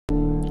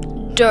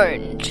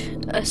Don't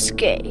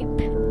Escape,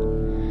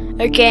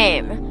 a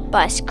game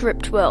by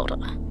Script Welder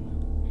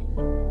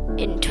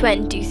in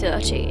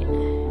 2013,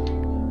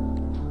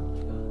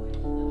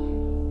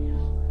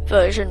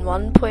 version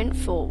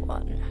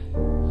 1.41.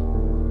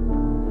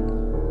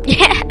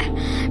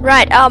 Yeah,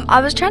 right.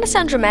 I was trying to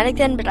sound dramatic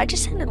then, but I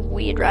just sounded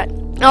weird, right?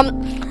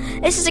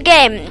 This is a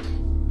game.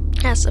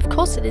 Yes, of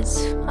course it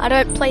is. I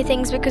don't play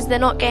things because they're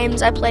not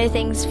games. I play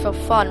things for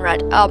fun,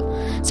 right?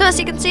 So as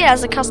you can see, it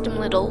has a custom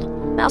little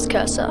mouse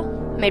cursor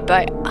made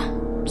by,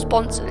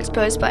 sponsored,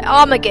 exposed by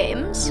Armor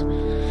Games.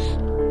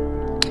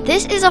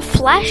 This is a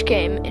Flash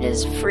game. It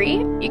is free.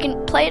 You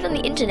can play it on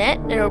the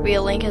internet. There will be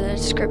a link in the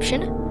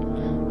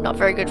description. Not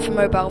very good for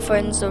mobile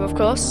phones, though, of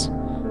course,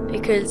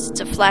 because it's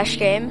a Flash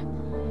game.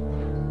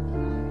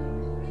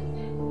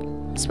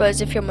 I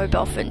suppose if your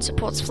mobile phone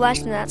supports Flash,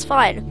 then that's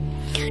fine.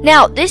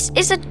 Now, this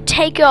is a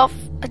takeoff.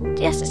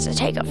 Yes, it's a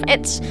takeoff.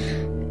 It's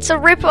a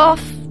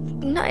rip-off.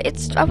 No,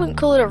 I wouldn't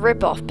call it a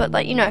rip-off, but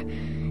like, you know,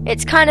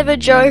 it's kind of a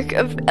joke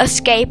of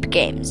escape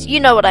games.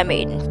 You know what I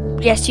mean?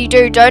 Yes, you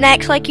do. Don't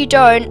act like you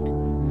don't.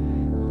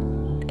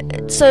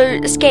 So,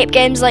 escape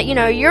games like, you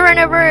know, you're in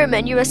a room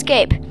and you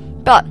escape.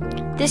 But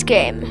this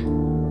game,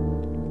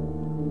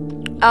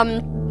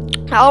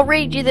 I'll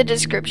read you the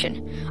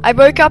description. I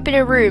woke up in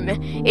a room.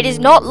 It is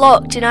not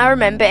locked and I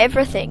remember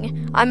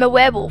everything. I'm a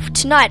werewolf.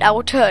 Tonight I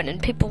will turn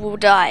and people will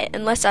die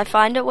unless I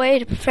find a way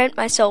to prevent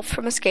myself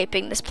from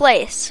escaping this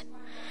place.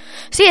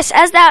 So yes,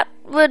 as that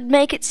would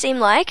make it seem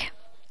like,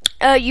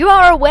 you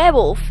are a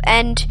werewolf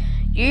and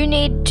you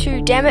need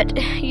to, damn it,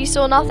 you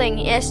saw nothing.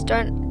 Yes,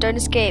 don't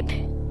escape.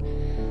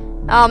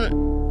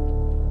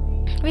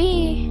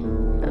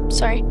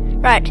 Sorry.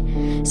 Right.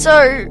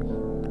 So,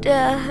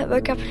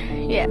 woke up,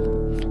 yeah.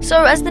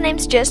 So, as the name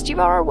suggests, you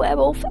are a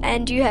werewolf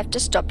and you have to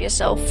stop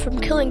yourself from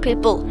killing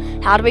people.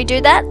 How do we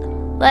do that?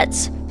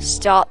 Let's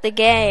start the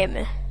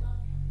game.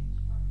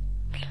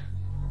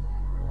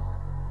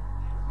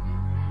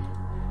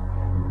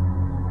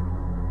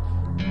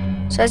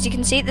 So, as you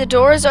can see, the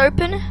door is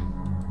open.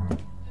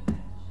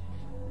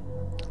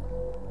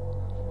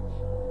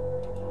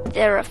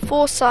 There are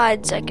 4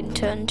 sides I can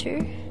turn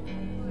to.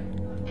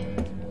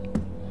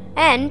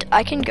 And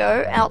I can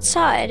go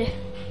outside.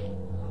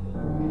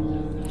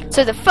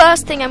 So the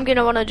first thing I'm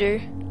gonna wanna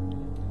do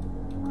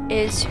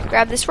is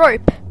grab this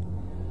rope.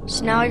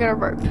 So now I got a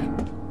rope.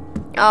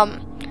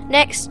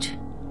 Next,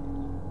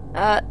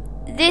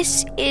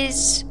 this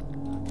is,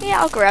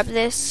 yeah, I'll grab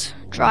this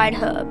dried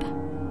herb.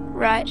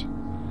 Right.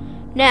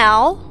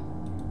 Now,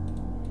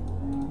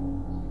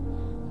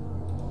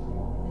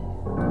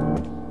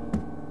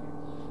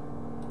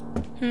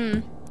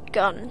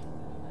 gun.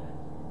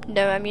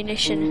 No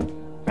ammunition.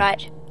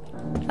 Right.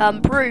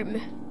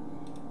 Broom.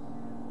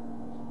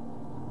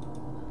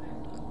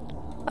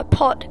 A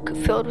pot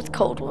filled with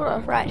cold water.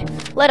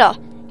 Right. Letter.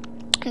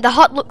 The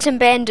hut looks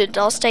abandoned.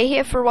 I'll stay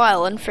here for a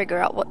while and figure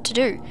out what to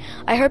do.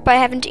 I hope I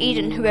haven't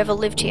eaten whoever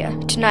lived here.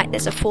 Tonight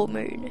there's a full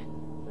moon.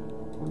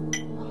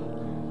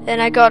 Then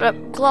I got a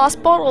glass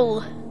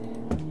bottle.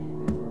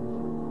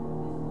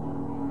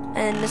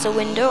 And there's a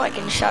window. I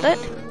can shut it.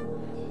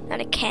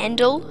 And a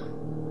candle.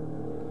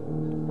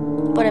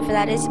 Whatever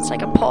that is. It's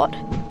like a pot.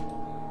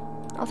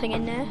 Nothing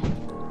in there.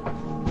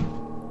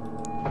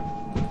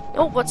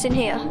 Oh, what's in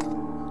here?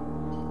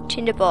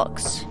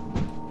 Tinderbox.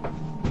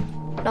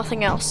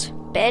 Nothing else.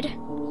 Bed.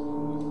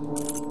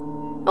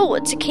 Oh,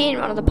 it's a key in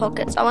one of the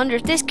pockets. I wonder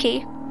if this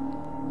key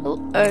will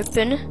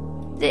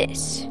open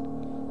this.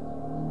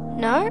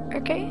 No?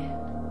 Okay.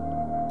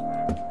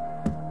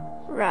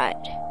 Right.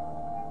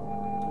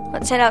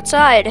 Let's head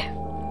outside.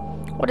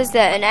 What is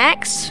that? An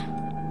axe?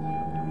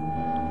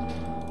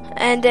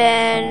 And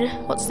then,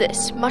 what's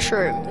this?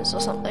 Mushrooms or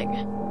something.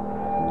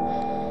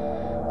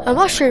 A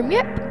mushroom,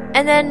 yep.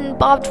 And then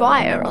barbed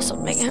wire or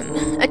something.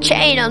 A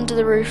chain under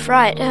the roof,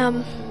 right.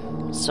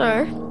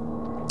 So,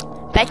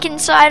 back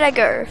inside I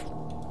go.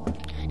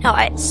 Now,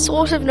 I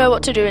sort of know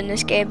what to do in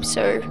this game,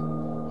 so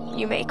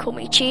you may call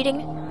me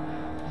cheating.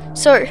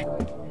 So,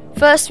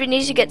 first we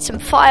need to get some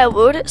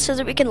firewood so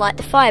that we can light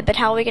the fire. But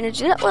how are we going to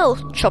do that? Well,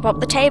 chop up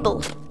the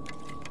table.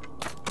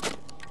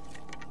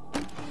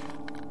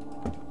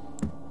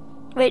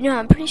 Wait, no,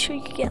 I'm pretty sure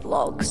you could get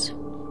logs.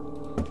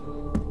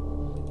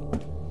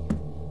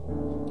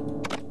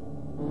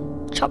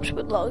 Chopped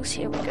wood logs,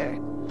 here we go.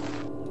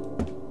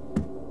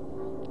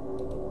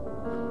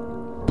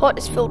 Pot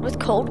is filled with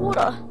cold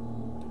water.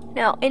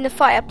 Now, in the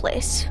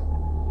fireplace.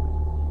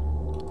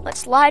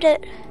 Let's light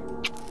it.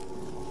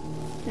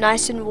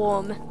 Nice and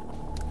warm.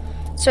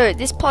 So,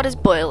 this pot is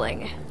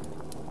boiling.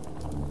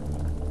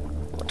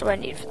 What do I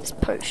need for this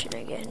potion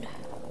again?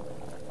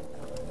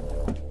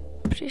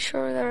 Pretty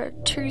sure there are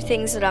 2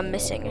 things that I'm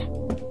missing.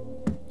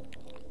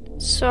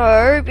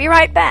 So, be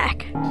right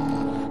back.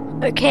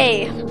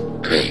 Okay.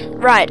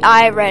 Right,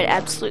 I read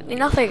absolutely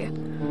nothing.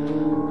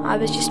 I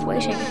was just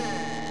waiting.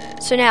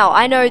 So now,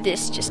 I know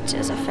this just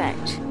as a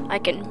fact. I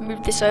can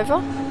move this over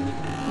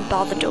and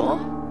bar the door.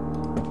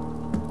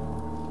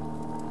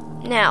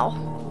 Now,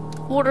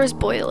 water is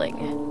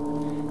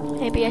boiling.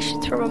 Maybe I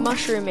should throw a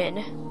mushroom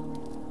in.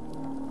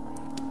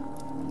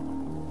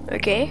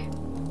 Okay.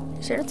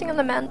 Is there anything on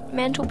the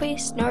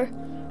mantelpiece? No?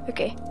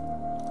 Okay.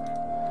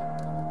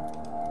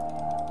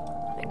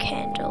 A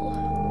candle.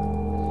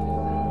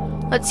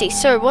 Let's see,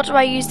 so what do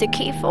I use the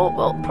key for?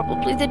 Well,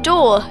 probably the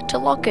door to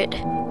lock it.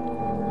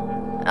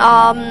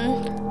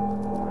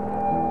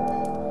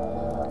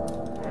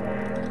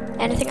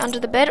 Anything under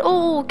the bed?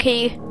 Oh,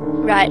 key.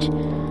 Right.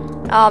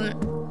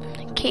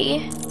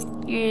 Key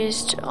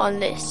used on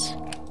this.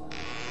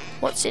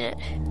 What's in it?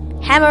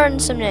 Hammer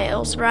and some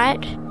nails,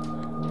 right?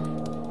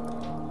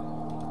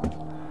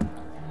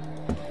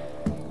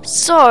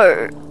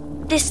 So,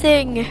 this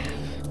thing.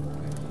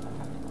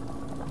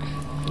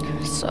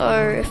 So,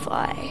 if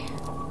I...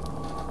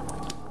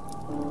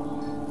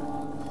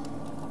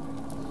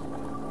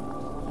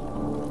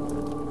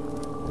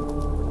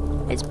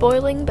 It's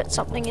boiling, but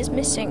something is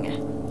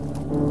missing.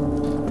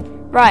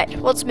 Right,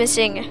 what's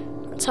missing?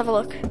 Let's have a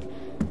look.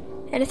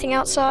 Anything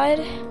outside?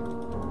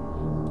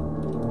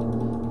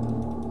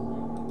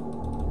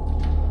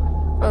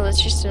 Oh,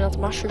 there's just another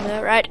mushroom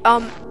there, right?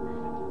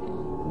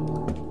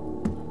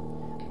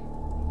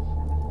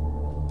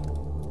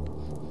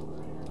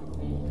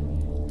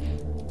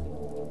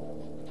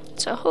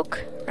 It's a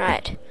hook,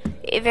 right.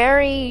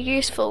 Very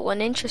useful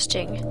and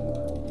interesting.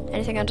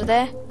 Anything under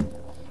there?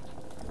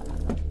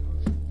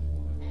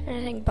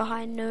 Anything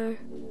behind? No.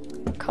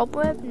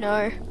 Cobweb?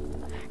 No.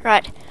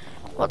 Right.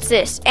 What's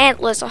this?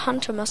 Antlers. A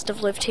hunter must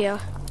have lived here.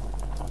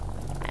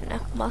 And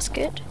a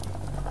musket.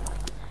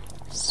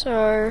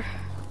 So...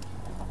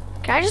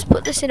 Can I just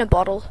put this in a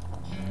bottle?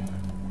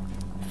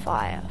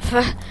 Fire.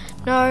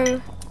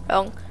 No.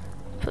 Wrong.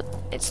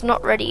 It's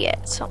not ready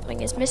yet.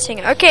 Something is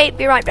missing. Okay,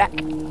 be right back.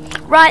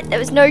 Right, there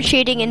was no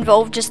cheating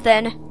involved just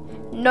then.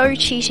 No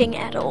cheating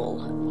at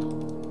all.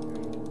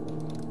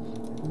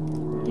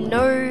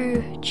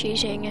 No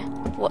cheating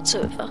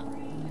whatsoever.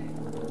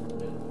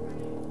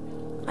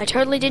 I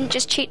totally didn't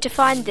just cheat to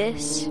find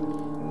this.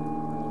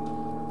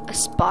 A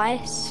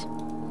spice.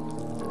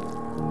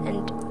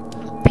 And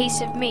a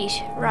piece of meat.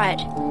 Right.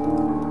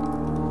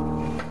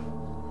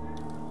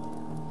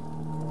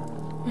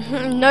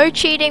 No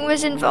cheating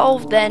was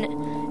involved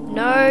then.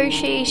 No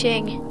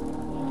cheating.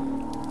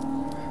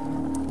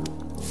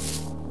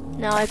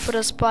 Now I put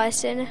a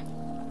spice in.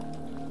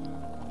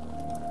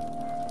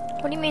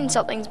 What do you mean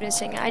something's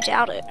missing? I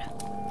doubt it.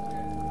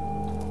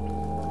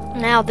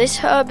 Now this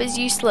herb is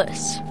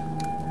useless.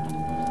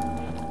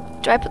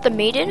 Do I put the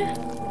meat in?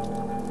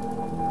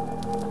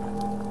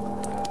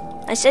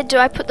 I said, do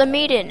I put the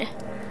meat in?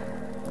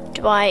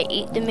 Do I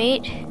eat the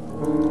meat?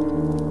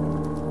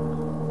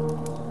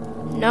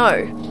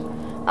 No.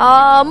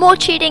 More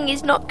cheating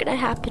is not gonna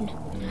happen.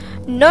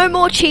 No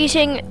more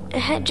cheating.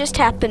 It just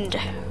happened.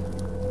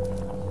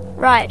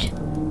 Right.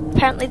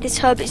 Apparently this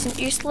herb isn't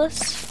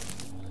useless.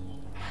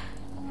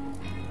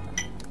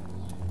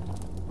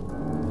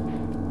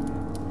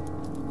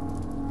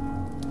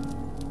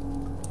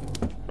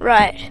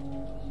 Right.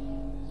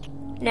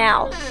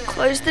 Now,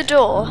 close the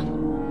door.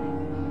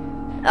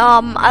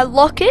 I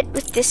lock it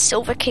with this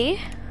silver key.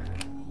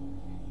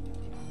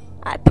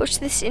 I push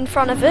this in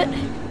front of it.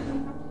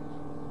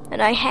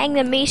 And I hang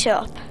the meat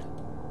up.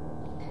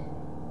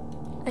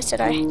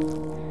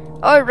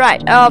 Oh,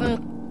 right,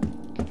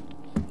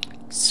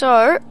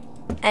 so,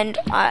 and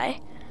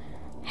I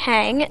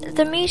hang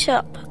the meat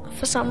up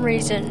for some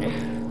reason.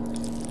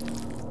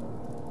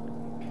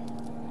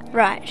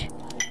 Right.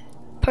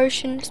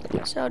 Potion,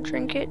 so I'll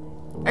drink it.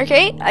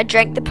 Okay, I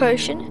drank the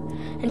potion.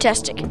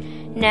 Fantastic.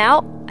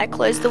 Now, I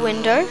close the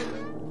window.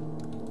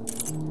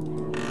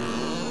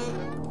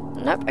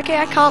 Nope, okay,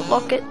 I can't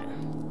lock it.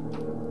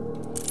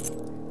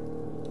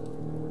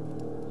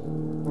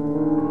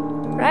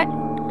 Right?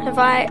 Have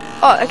I...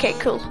 Oh, okay,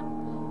 cool.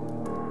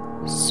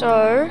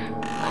 So,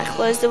 I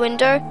close the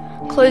window.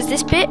 Close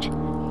this bit.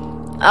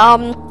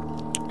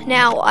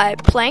 Now I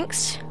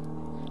planks.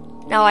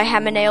 Now I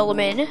hammer nail them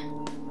in.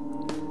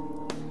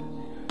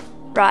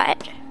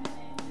 Right.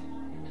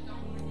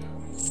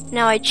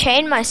 Now I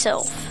chain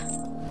myself.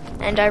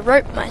 And I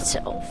rope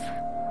myself.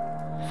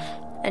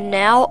 And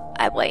now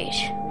I wait.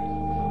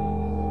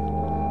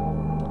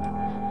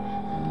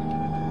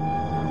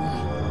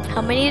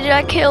 How many did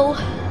I kill?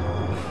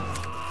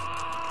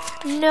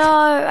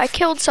 No, I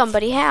killed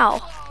somebody.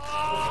 How?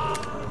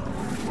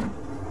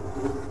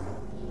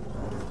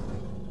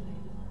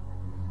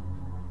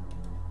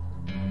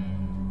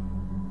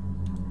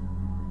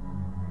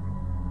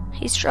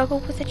 He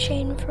struggled with a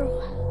chain for a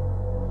while.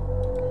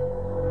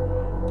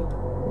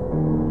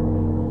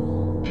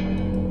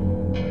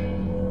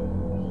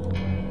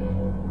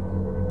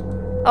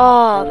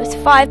 Oh, with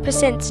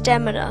 5%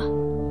 stamina.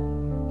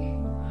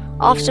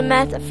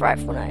 Aftermath, a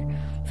frightful night.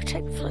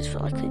 Protect the village,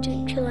 but likely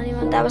didn't kill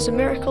anyone. That was a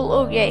miracle.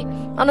 Oh, yay.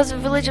 None of the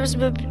village was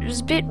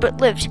bit,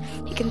 but lived.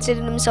 He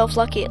considered himself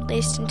lucky, at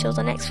least until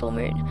the next full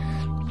moon.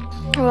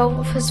 A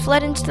werewolf has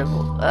fled into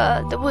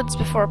the woods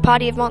before a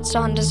party of monster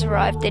hunters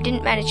arrived. They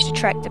didn't manage to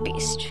track the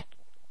beast.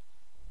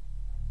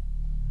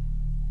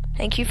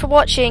 Thank you for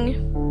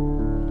watching.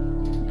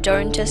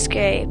 Don't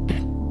escape.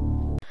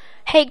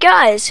 Hey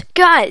guys,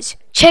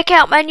 check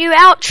out my new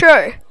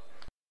outro.